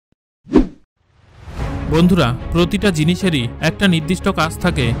বন্ধুরা, প্রতিটা জিনিসেরই একটা নির্দিষ্ট কাজ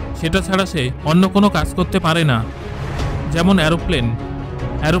থাকে, সেটা ছাড়া সে অন্য কোনো কাজ করতে পারে না। যেমন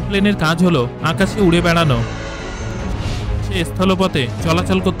অ্যারোপ্লেনের কাজ হলো আকাশে উড়ে বেড়ানো। সে স্থলপথে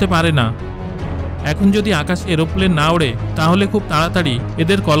চলাচল করতে পারে না। এখন যদি আকাশে এরোপ্লেন না ওড়ে তাহলে খুব তাড়াতাড়ি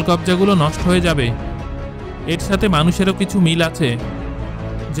এদের কলকবজাগুলো নষ্ট হয়ে যাবে। এর সাথে মানুষেরও কিছু মিল আছে।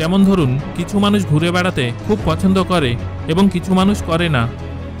 যেমন ধরুন, কিছু মানুষ ঘুরে বেড়াতে খুব পছন্দ করে এবং কিছু মানুষ করে না।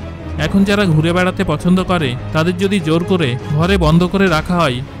 এখন যারা ঘুরে বেড়াতে পছন্দ করে তাদের যদি জোর করে ঘরে বন্ধ করে রাখা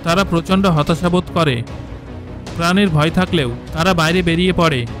হয় তারা প্রচণ্ড হতাশাবোধ করে। প্রাণের ভয় থাকলেও তারা বাইরে বেরিয়ে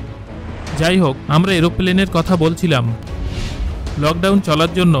পড়ে। যাই হোক, আমরা এরোপ্লেনের কথা বলছিলাম। লকডাউন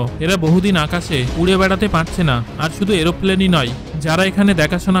চলার জন্য এরা বহুদিন আকাশে উড়ে বেড়াতে পারছে না। আর শুধু এরোপ্লেনই নয়, যারা এখানে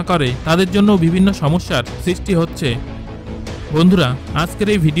দেখাশোনা করে তাদের জন্য বিভিন্ন সমস্যার সৃষ্টি হচ্ছে। বন্ধুরা, আজকের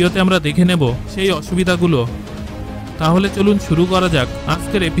এই ভিডিওতে আমরা দেখে নেব সেই অসুবিধাগুলো। তাহলে চলুন শুরু করা যাক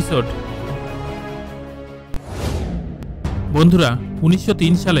আজকের এপিসোড। বন্ধুরা,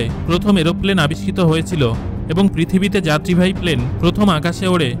 1903 সালে প্রথম এরোপ্লেন আবিষ্কৃত হয়েছিল এবং পৃথিবীতে যাত্রীবাহী প্লেন প্রথম আকাশে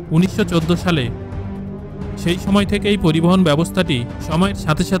ওড়ে 1914 সালে। সেই সময় থেকে এই পরিবহন ব্যবস্থাটি সময়ের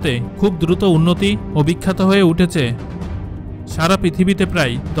সাথে সাথে খুব দ্রুত উন্নতি ও বিখ্যাত হয়ে উঠেছে। সারা পৃথিবীতে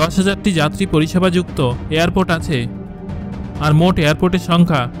প্রায় 10,000টি যাত্রী পরিষেবাযুক্ত এয়ারপোর্ট আছে, আর মোট এয়ারপোর্টের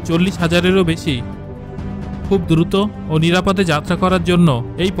সংখ্যা 40,000-এরও বেশি। খুব দ্রুত ও নিরাপদে যাত্রা করার জন্য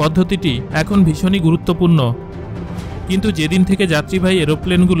এই পদ্ধতিটি এখন ভীষণই গুরুত্বপূর্ণ। কিন্তু যেদিন থেকে যাত্রীবাহী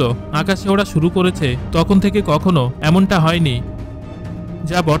এরোপ্লেনগুলো আকাশে ওড়া শুরু করেছে তখন থেকে কখনো এমনটা হয়নি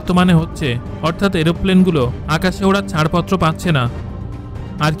যা বর্তমানে হচ্ছে, অর্থাৎ এরোপ্লেনগুলো আকাশে ওড়ার ছাড়পত্র পাচ্ছে না।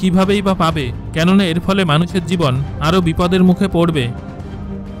 আর কিভাবেই বা পাবে, কেননা এর ফলে মানুষের জীবন আরও বিপদের মুখে পড়বে,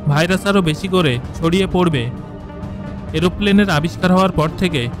 ভাইরাস আরও বেশি করে ছড়িয়ে পড়বে। এরোপ্লেনের আবিষ্কার হওয়ার পর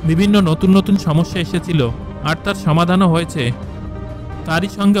থেকে বিভিন্ন নতুন নতুন সমস্যা এসেছিল, আর তার সমাধানও হয়েছে। তারই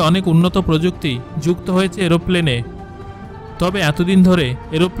সঙ্গে অনেক উন্নত প্রযুক্তি যুক্ত হয়েছে এরোপ্লেনে। তবে এতদিন ধরে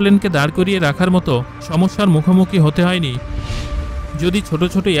এরোপ্লেনকে দাঁড় করিয়ে রাখার মতো সমস্যার মুখোমুখি হতে হয়নি। যদি ছোট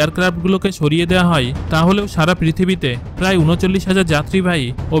ছোট এয়ারক্রাফটগুলোকে সরিয়ে দেওয়া হয় তাহলেও সারা পৃথিবীতে প্রায় 39,000 যাত্রীবাহী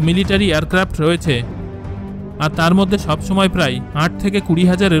ও মিলিটারি এয়ারক্রাফট রয়েছে, আর তার মধ্যে সবসময় প্রায় 8 থেকে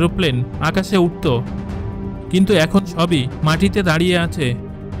 20,000 এরোপ্লেন আকাশে উঠত। কিন্তু এখন সবই মাটিতে দাঁড়িয়ে আছে।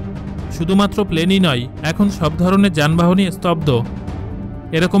 শুধুমাত্র প্লেনই নয়, এখন সব ধরনের যানবাহনই স্তব্ধ।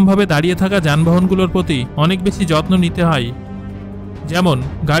 এরকমভাবে দাঁড়িয়ে থাকা যানবাহনগুলোর প্রতি অনেক বেশি যত্ন নিতে হয়। যেমন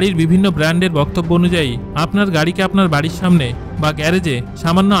গাড়ির বিভিন্ন ব্র্যান্ডের বক্তব্য অনুযায়ী আপনার গাড়িকে আপনার বাড়ির সামনে বা গ্যারেজে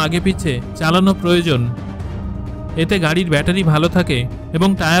সামান্য আগে পিছে চালানো প্রয়োজন। এতে গাড়ির ব্যাটারি ভালো থাকে এবং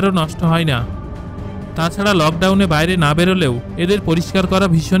টায়ারও নষ্ট হয় না। তাছাড়া লকডাউনে বাইরে না বেরোলেও এদের পরিষ্কার করা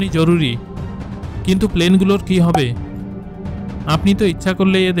ভীষণই জরুরি। কিন্তু প্লেনগুলোর কি হবে? আপনি তো ইচ্ছা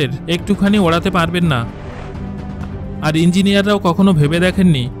করলে এদের একটুখানি ওড়াতে পারবেন না। আর ইঞ্জিনিয়াররাও কখনো ভেবে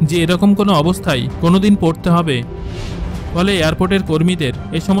দেখেননি যে এরকম কোনো অবস্থায় কোনোদিন পড়তে হবে। ফলে এয়ারপোর্টের কর্মীদের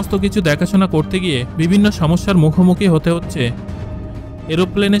এ সমস্ত কিছু দেখাশোনা করতে গিয়ে বিভিন্ন সমস্যার মুখোমুখি হতে হচ্ছে।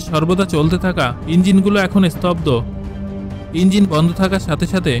 এরোপ্লেনের সর্বদা চলতে থাকা ইঞ্জিনগুলো এখন স্তব্ধ। ইঞ্জিন বন্ধ থাকার সাথে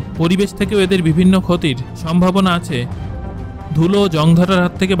সাথে পরিবেশ থেকেও এদের বিভিন্ন ক্ষতির সম্ভাবনা আছে। ধুলো ও জং ধরার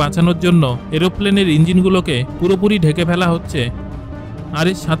হাত থেকে বাঁচানোর জন্য এরোপ্লেনের ইঞ্জিনগুলোকে পুরোপুরি ঢেকে ফেলা হচ্ছে, আর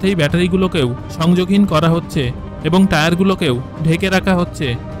এর সাথেই ব্যাটারিগুলোকেও সংযোগহীন করা হচ্ছে এবং টায়ারগুলোকেও ঢেকে রাখা হচ্ছে।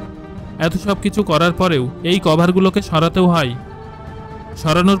 এত সব কিছু করার পরেও এই কভারগুলোকে সরাতেও হয়।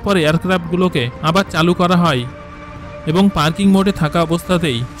 সরানোর পর এয়ারক্রাফটগুলোকে আবার চালু করা হয় এবং পার্কিং মোডে থাকা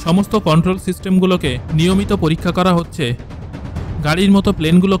অবস্থাতেই সমস্ত কন্ট্রোল সিস্টেমগুলোকে নিয়মিত পরীক্ষা করা হচ্ছে। গাড়ির মতো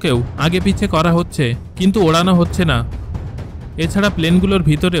প্লেনগুলোকেও আগে পিছে করা হচ্ছে, কিন্তু ওড়ানো হচ্ছে না। এছাড়া প্লেনগুলোর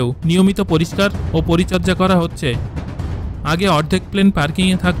ভিতরেও নিয়মিত পরিষ্কার ও পরিচর্যা করা হচ্ছে। আগে অর্ধেক প্লেন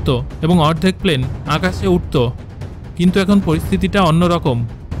পার্কিংয়ে থাকতো এবং অর্ধেক প্লেন আকাশে উঠত, কিন্তু এখন পরিস্থিতিটা অন্যরকম।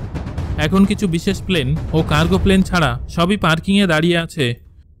 এখন কিছু বিশেষ প্লেন ও কার্গো প্লেন ছাড়া সবই পার্কিংয়ে দাঁড়িয়ে আছে।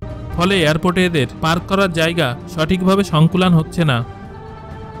 ফলে এয়ারপোর্টে এদের পার্ক করার জায়গা সঠিকভাবে সংকুলান হচ্ছে না।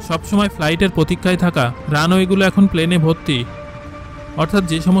 সবসময় ফ্লাইটের প্রতীক্ষায় থাকা রানওয়েগুলো এখন প্লেনে ভর্তি, অর্থাৎ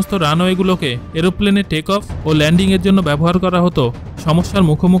যে সমস্ত রানওয়েগুলোকে এরোপ্লেনের টেক অফ ও ল্যান্ডিংয়ের জন্য ব্যবহার করা হতো, সমস্যার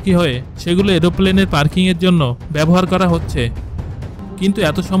মুখোমুখি হয়ে সেগুলো এরোপ্লেনের পার্কিংয়ের জন্য ব্যবহার করা হচ্ছে। কিন্তু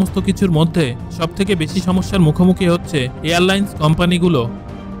এত সমস্ত কিছুর মধ্যে সবথেকে বেশি সমস্যার মুখোমুখি হচ্ছে এয়ারলাইন্স কোম্পানিগুলো।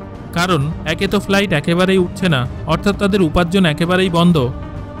 কারণ একে তো ফ্লাইট একেবারেই উঠছে না, অর্থাৎ তাদের উপার্জন একেবারেই বন্ধ।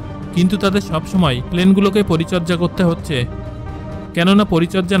 কিন্তু তাদের সবসময় প্লেনগুলোকে পরিচর্যা করতে হচ্ছে, কেননা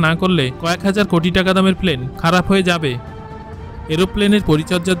পরিচর্যা না করলে কয়েক হাজার কোটি টাকা দামের প্লেন খারাপ হয়ে যাবে। এরোপ্লেনের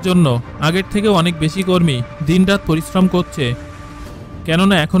পরিচর্যার জন্য আগের থেকেও অনেক বেশি কর্মী দিনরাত পরিশ্রম করছে,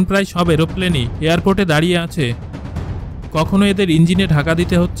 কেননা এখন প্রায় সব এরোপ্লেনই এয়ারপোর্টে দাঁড়িয়ে আছে। কখনো এদের ইঞ্জিনে ঢাকা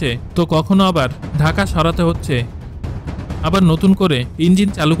দিতে হচ্ছে, তো কখনো আবার ঢাকা সরাতে হচ্ছে, আবার নতুন করে ইঞ্জিন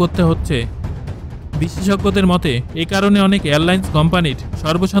চালু করতে হচ্ছে। বিশেষজ্ঞদের মতে এ কারণে অনেক এয়ারলাইন্স কোম্পানির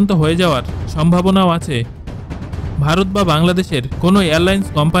সর্বশান্ত হয়ে যাওয়ার সম্ভাবনাও আছে। ভারত বা বাংলাদেশের কোনো এয়ারলাইন্স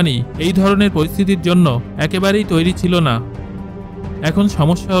কোম্পানি এই ধরনের পরিস্থিতির জন্য একেবারেই তৈরি ছিল না। এখন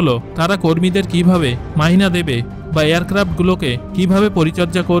সমস্যা হলো তারা কর্মীদের কিভাবে মাইনা দেবে বা এয়ারক্রাফটগুলোকে কিভাবে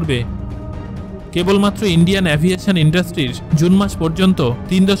পরিচর্যা করবে। কেবলমাত্র ইন্ডিয়ান অ্যাভিয়েশন ইন্ডাস্ট্রির জুন মাস পর্যন্ত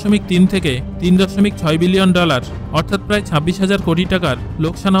 3.3 থেকে 3.6 বিলিয়ন ডলার অর্থাৎ প্রায় 26,000 কোটি টাকার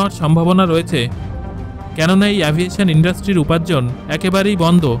লোকসান হওয়ার সম্ভাবনা রয়েছে। কেননা এই অ্যাভিয়েশন ইন্ডাস্ট্রির উপার্জন একেবারেই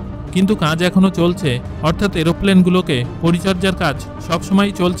বন্ধ, কিন্তু কাজ এখনও চলছে, অর্থাৎ এরোপ্লেনগুলোকে পরিচর্যার কাজ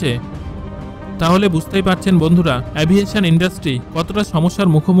সবসময়ই চলছে। তাহলে বুঝতেই পারছেন বন্ধুরা, অ্যাভিয়েশন ইন্ডাস্ট্রি কতটা সমস্যার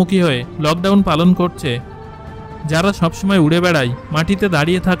মুখোমুখি হয়ে লকডাউন পালন করছে। যারা সবসময় উড়ে বেড়ায়, মাটিতে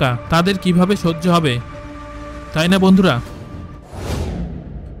দাঁড়িয়ে থাকা তাদের কিভাবে সহ্য হবে, তাই না বন্ধুরা?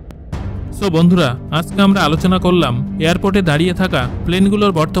 সো বন্ধুরা, আজকে আমরা আলোচনা করলাম এয়ারপোর্টে দাঁড়িয়ে থাকা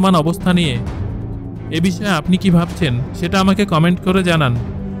প্লেনগুলোর বর্তমান অবস্থা নিয়ে। এ বিষয়ে আপনি কি ভাবছেন সেটা আমাকে কমেন্ট করে জানান।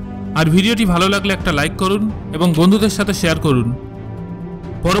 আর ভিডিওটি ভালো লাগলে একটা লাইক করুন এবং বন্ধুদের সাথে শেয়ার করুন।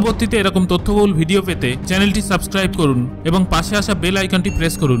 পরবর্তীতে এরকম তথ্যবহুল ভিডিও পেতে চ্যানেলটি সাবস্ক্রাইব করুন এবং পাশে আসা বেল আইকনটি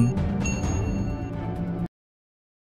প্রেস করুন।